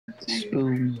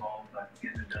Spoon.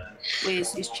 Wait,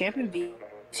 is Champion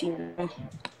VC now?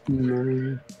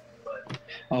 No.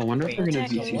 Oh, I wonder if they're gonna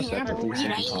Attacking VC me, separately so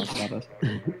they can talk about us.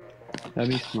 That'd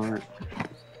be smart.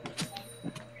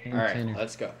 Alright,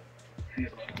 let's go.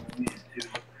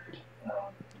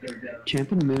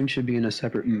 Champ and Moon should be in a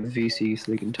separate VC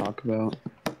so they can talk about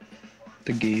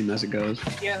the game as it goes.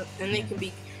 Yeah, and they can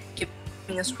be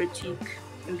giving us critique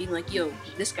and being like, yo,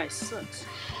 this guy sucks.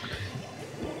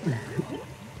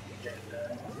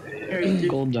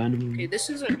 Gold Dynamo. Okay, this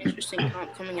is an interesting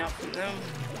comp coming out from them.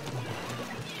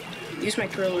 Use my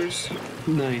curlers.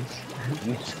 Nice.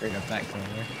 You straight up that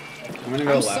curler. I'm gonna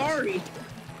go I'm left. sorry.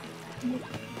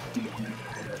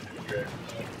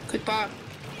 Quick pop.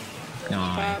 No.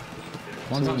 Pop.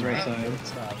 One's on the right side.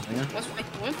 What's my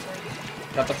one?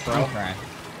 Got the I'll pro. cry.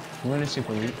 We're in a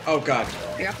super weak. Oh god.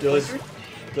 I got the Billy's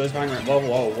pointer. behind right.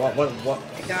 Whoa, what?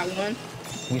 I got one.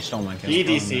 You stole my kill. He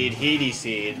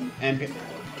DC'd, and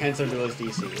Kenzo Duelist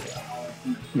DC'd.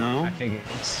 No? I figured.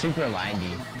 It's super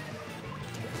laggy.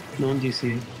 No one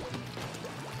DC.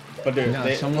 But dude, No,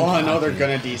 they, someone well, I know got they're you.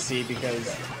 gonna DC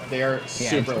because they are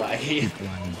super it's laggy. super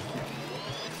laggy.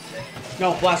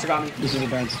 No, Blaster got me. This is a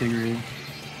bad Stingray.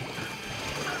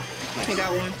 I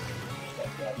got one.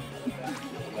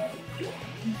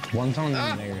 One's on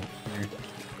Ah. there.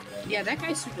 Yeah, that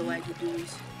guy's super laggy,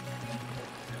 dudes.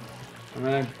 I'm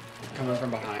gonna come in from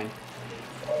behind.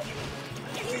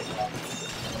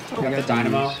 I Got the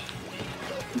dynamo.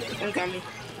 One got me.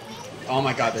 Oh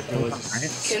my god, their duelist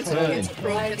is Ken's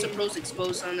Good. a pro's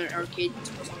exposed on their arcade.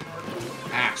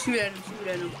 ah. Shoot at him, shoot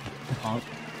at him. Punk.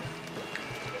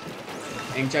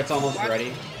 Inkjet's almost What?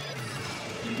 ready.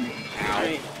 Ow.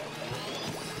 Alright.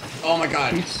 Oh my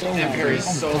god, He's so Imperi's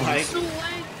laggy. so hyped. So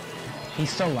lag.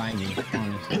 He's so laggy,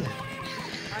 honestly.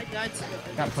 I died to the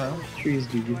Got pro. Trees,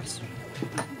 dude.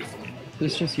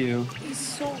 It's just you. He's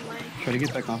so laggy. Try to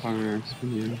get back off on our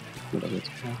spin, yeah. Whatever it's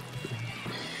called.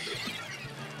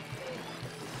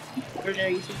 Or there,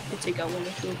 you think you could take out one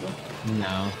or two of them?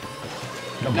 No.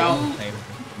 No.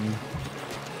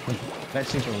 That's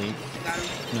super weak. Got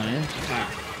him. No. Ah.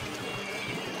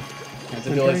 That's a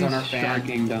duelist on our fan.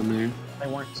 Striking down there. They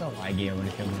weren't so laggy, I would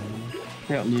have killed them.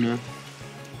 I got Luna.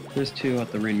 There's two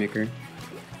at the Rainmaker.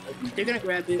 They're gonna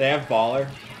grab it. They have baller.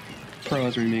 Pro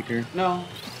as Rainmaker. No.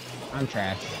 I'm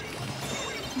trash.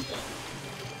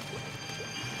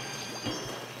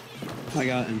 I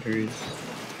got Imperius.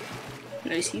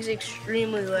 Nice, he's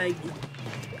extremely laggy.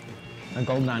 A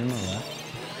gold dynamo left.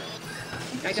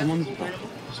 I got Someone's- the full animal.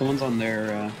 Someone's on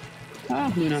their,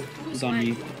 Luna. It's on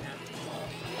me.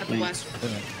 At the blast.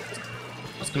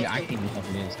 Let's go. Dude, I can't even tell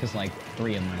what it is, because like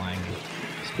 3 of them are lagging.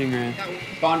 Stingray. Got one.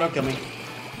 Bond, don't kill me.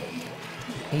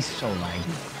 He's so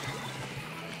laggy.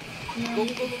 Go,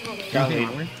 go, go, go, go. Got He's lead. in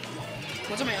armor.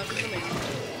 What's on my outfit? What's on my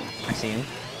outfit? I see him.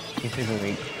 He's super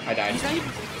weak. I died. He's not even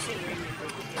focusing right now.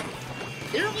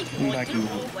 They're like, backing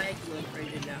they're all up. laggy like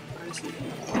right now, honestly.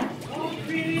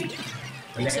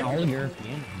 Are they all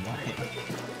European? What?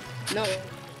 No.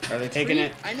 Are they taking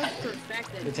it? I know for a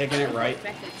fact that They're taking it right. for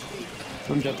a fact that it's free.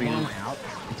 I'm jumping Am in. I out?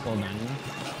 It's gold dynamo.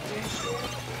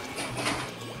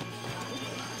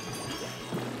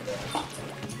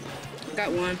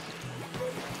 Got one.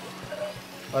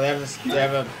 Oh, they have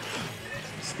a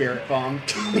spirit bomb.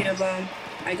 Yeah,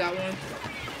 I got one.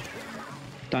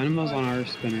 Dynamo's on our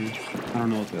spinner. I don't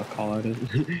know what the call out is.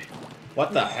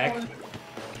 What the heck?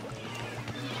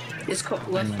 It's called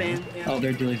left band. Yeah. Oh,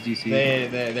 they're Dilly's DC.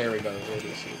 There we go. They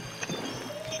DC.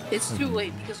 It's too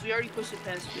late because we already pushed it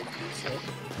past 50. So.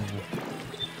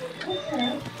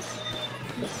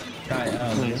 Got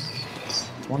Nice.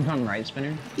 one's on right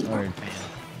spinner or fan.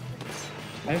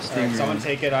 I have Alright, Stingray. someone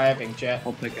take it. I have Inkjet.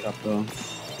 I'll pick it up though.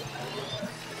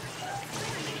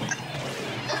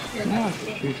 Ah,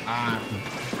 shoot. Ah.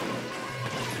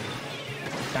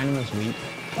 Dynamo's weak.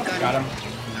 Got him.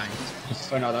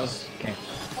 Nice. Oh no, that was. Okay.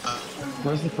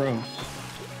 Where's the pro?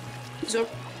 He's over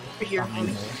here.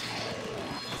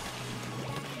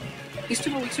 He's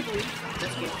super weak, super weak.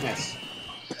 That's good. Nice.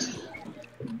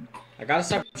 I gotta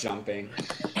stop jumping.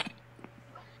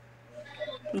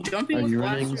 Jumping Are with you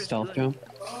blaster running is stealth good. jump?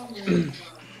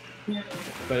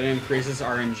 But it increases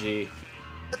RNG.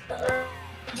 Oh,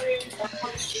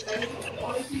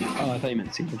 I thought you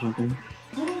meant single jumping.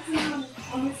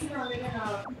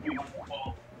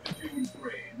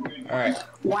 Alright.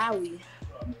 Wowie.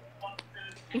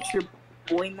 It's your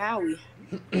boy Maui.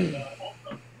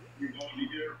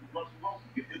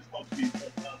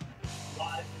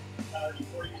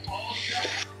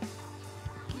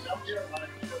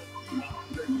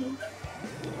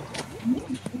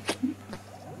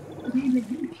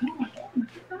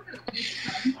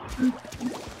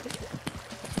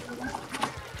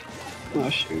 Oh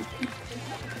shoot.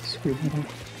 Screw that up.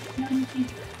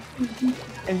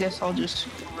 I guess I'll just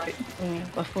right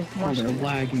left with Oh, more. they're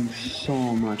lagging so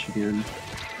much again.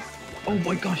 Oh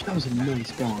my gosh, that was a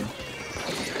nice bomb.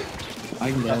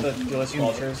 I can Got go. the duelist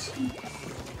vultures.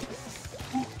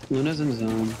 Luna's in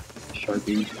zone.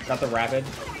 Sharpie. Got the rapid.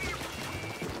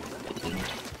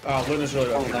 Oh, Luna's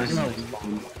really Oh, okay. that's a nice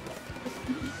bomb.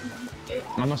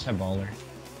 I must have baller.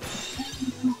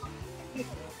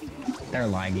 They're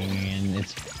lagging and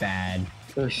it's bad.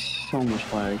 There's so much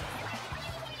lag.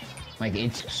 Like,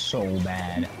 it's so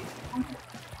bad.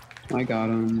 I got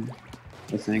him.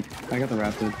 I think. I got the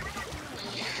rapid.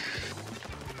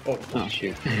 Oh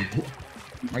shoot.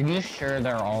 Are you sure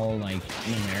they're all, like,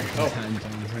 in American Oh. time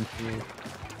zones with you?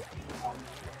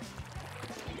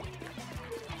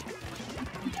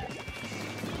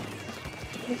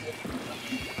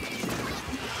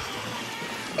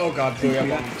 Oh god, blew I up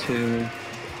got on. two.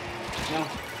 No.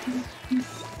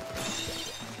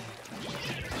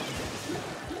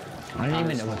 I don't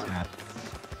even know what's happening.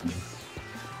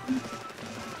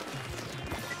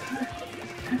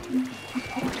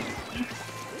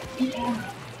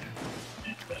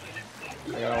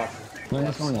 I gotta watch.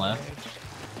 Luna's going left.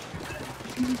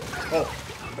 Oh.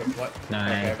 Wait, what?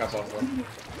 Nice. Okay, I got both of them.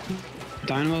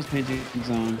 Dynamo's painting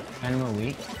zone. Animal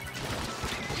weak.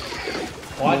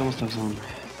 I What? almost have zone.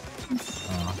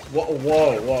 Whoa,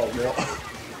 whoa, whoa, whoa.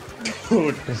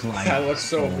 Dude, This lag that is looks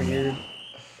so so weird.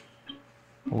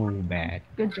 Oh, bad.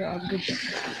 Good job, good job.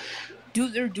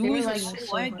 Dude, their duels are so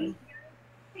laggy.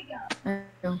 I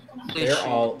know. They're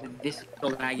all. This is so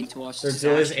laggy to watch. Their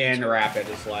duelist and rapid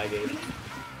is lagging.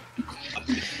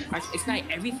 It's not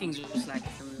everything's just laggy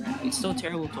for me. Right? It's so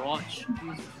terrible to watch.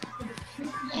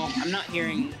 Oh, I'm not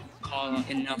hearing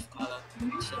enough call out.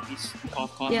 So these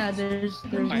call. Yeah, there's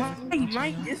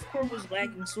My Discord was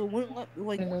lagging, so it wouldn't let me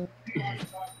like.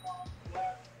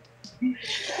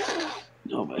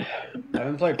 No, but I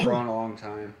haven't played pro in a long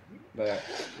time, but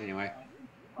anyway.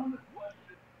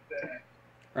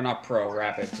 Or not pro,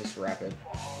 rapid, just rapid.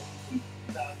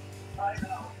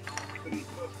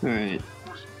 alright.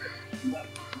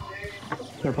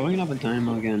 They're probably gonna have a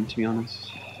dynamo again, to be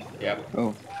honest. Yep.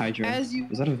 Oh, Hydra. As you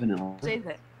Is that a vanilla? say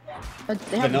that. but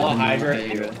they have Vanilla Hydra.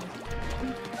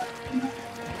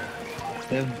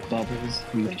 They have bubbles,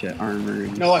 weak jet armor.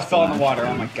 And No, I fell in the splash. water.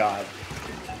 Oh my god.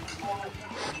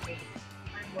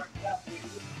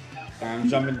 I'm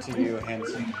jumping to you,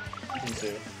 Henson.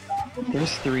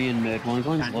 There's three in mid. One's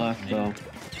left, though.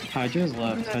 Hydra's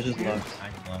left. Hydra's left.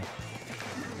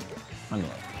 I'm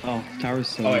left. Oh, tower's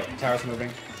so. Oh wait, tower's moving.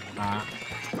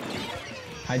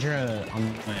 Hydra on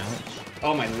my ouch.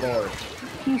 Oh my lord.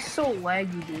 He's so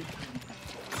laggy, dude.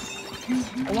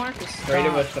 I wanted to stop.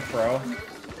 Traded with the pro.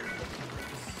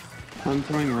 I'm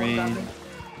throwing rain.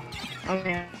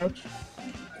 Okay, ouch.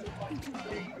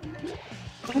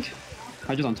 What?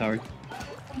 Hydra's on tower.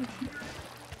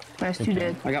 Nice, two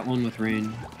dead. I got one with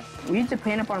rain. We need to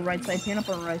paint up on right side. Paint up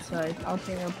on right side. I'll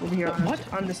paint up over here. What?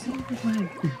 On this.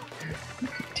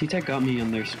 T-Tech got me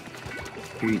on their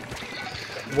street.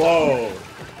 Whoa.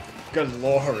 Good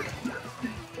lord.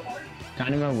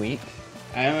 Dynamo weak.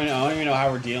 I don't even know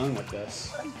how we're dealing with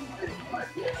this.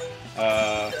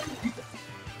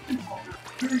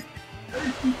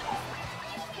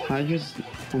 Hydra's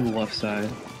on the left side,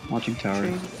 watching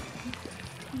tower.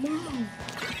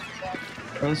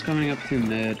 Pro's coming up through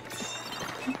mid.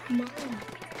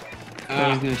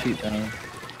 Pro's gonna shoot tower.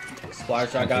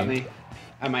 Splash shot got me.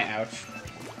 I might ouch.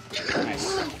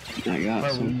 Nice. I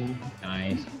got some.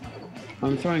 Nice.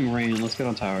 I'm throwing rain. Let's get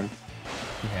on tower.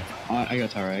 Okay. I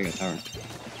got tower. I got tower.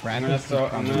 I'm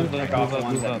gonna pick off the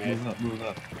ones that made. Move up, move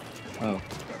up. Oh,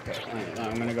 Okay,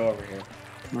 I'm gonna go over here.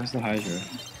 where's the Hydra?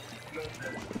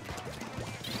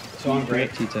 So I'm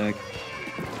great. T-Tech.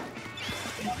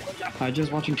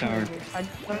 Hydra's watching tower.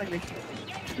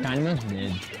 Dynamo's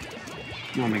mid.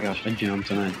 Oh my gosh, I jumped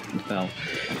and I fell.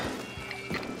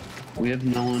 We have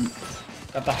no one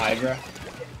Got the Hydra.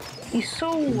 He's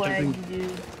so laggy,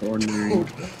 dude. ordinary. Dude.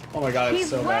 Oh my god, it's He's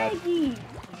so bad. laggy.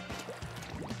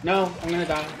 No, I'm gonna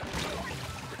die.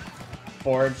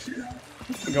 Forge.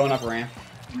 Going up ramp.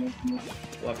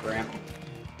 Left ramp.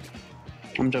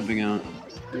 I'm jumping out.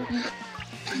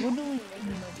 What do we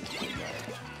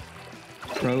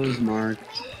Pros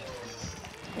marked.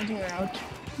 do out?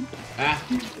 Ah,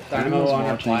 Dynamo on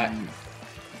our plat.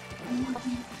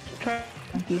 Try.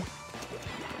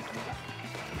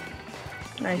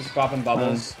 Nice. He's popping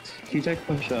bubbles. T-Tech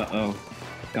push up. Oh,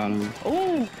 got him.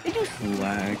 Oh, it just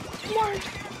Lag. smart.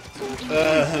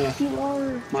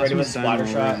 Ready with splatter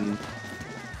shot.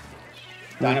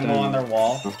 Dynamo on their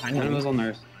wall. Dynamo's on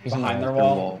their Behind their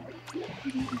wall.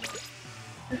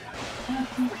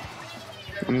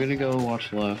 I'm gonna go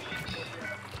watch left.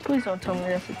 Please don't tell me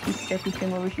that's a T-Tech who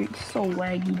came over here. It's so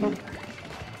laggy, dude.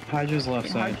 Hydra's left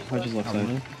Yeah, side. Hydra's left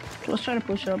side. Let's try to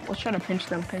push up. Let's try to pinch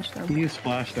them. He used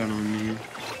splashdown on me.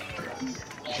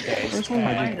 Okay, There's one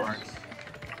behind Hydra's us.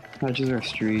 Hydra's our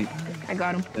street. I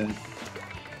got him. Dead.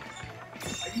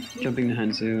 Jumping to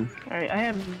Hensu. Alright, I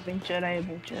have Blink Jet.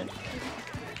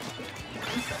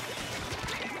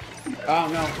 Oh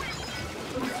no.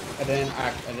 I didn't.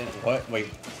 What? Wait.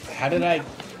 How did I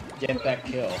get that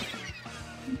kill?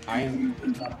 I am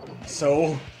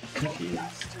so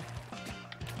confused.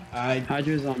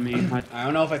 Hydra's on me. I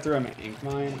don't know if I threw him an ink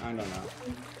mine. I don't know.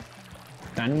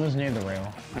 Dynamo's near the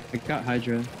rail. I got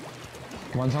Hydra.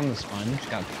 One's on the sponge.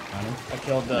 Got him. I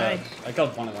killed the. Nice. I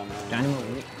killed one of them. Dynamo.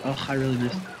 Oh, I really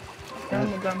missed.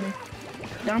 Dynamo got me.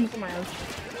 Dynamo's on my ouch.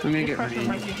 I'm gonna get Pressure range.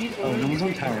 might be deep. Oh, no one's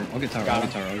on tower. I'll get tower. Got I'll him.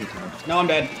 get tower. I'll get tower. No, I'm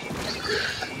dead.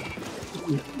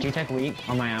 G-Tech weak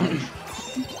on my ouch.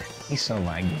 He's so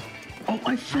laggy. Oh,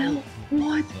 I fell.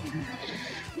 What?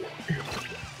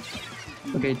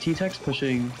 Okay, T-Tech's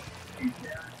pushing.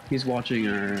 He's watching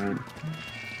our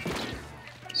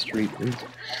street.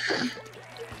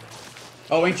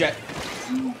 Oh, ink jet.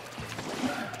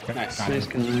 Nice. Got Nice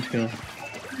him. kill, nice kill.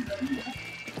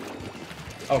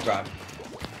 Oh god.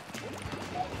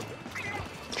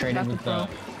 Traded with the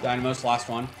Dynamo's last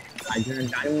one. Hydra.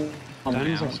 Dynamo on my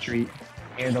Dynamo's our ouch. street.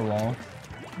 Near the wall.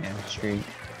 Yeah, street.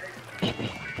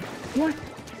 What?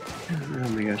 Oh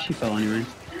my gosh, she fell anyway.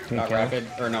 Rapid.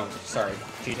 Or no, sorry.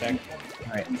 T-Tech.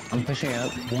 Alright, I'm pushing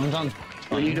up. One's on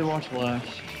I need to watch left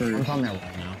One's first. on their wall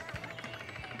now.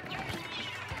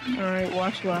 Alright,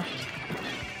 watch left.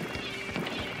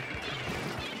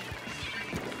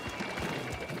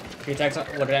 T-Tech's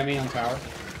looking at me on tower.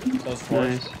 Close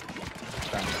force.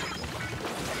 Nice.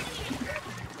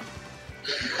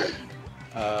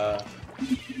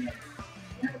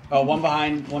 Oh, one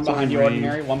behind you, range.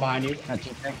 Ordinary. One behind you. Got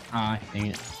G-Tech. Ah, dang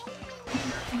it.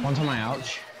 One's on my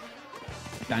ouch.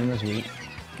 Dynamo's weak.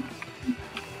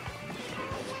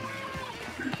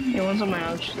 Yeah, one's on my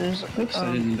ouch. There's Oops,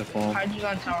 I didn't mean to fall. Hydra's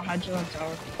on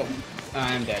tower. Oh,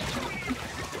 I'm dead.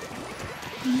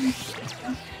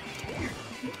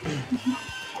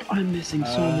 I'm missing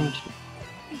so much.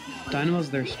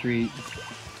 Dynamo's their street.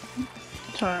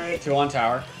 It's alright. 2 on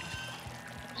tower.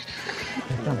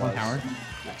 Jump on tower.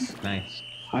 Nice. Nice.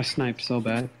 I sniped so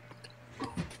bad.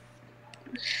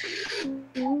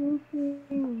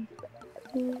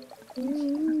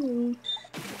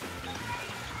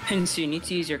 And so you need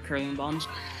to use your curling bombs.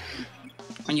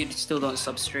 And you still don't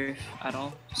substrafe at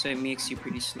all, so it makes you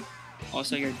pretty slow.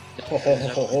 Also, you're.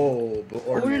 Ordinary.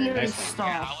 Ordinary Nice one.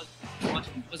 stop. Yeah, I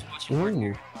was watching Ooh.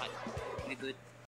 Ordinary.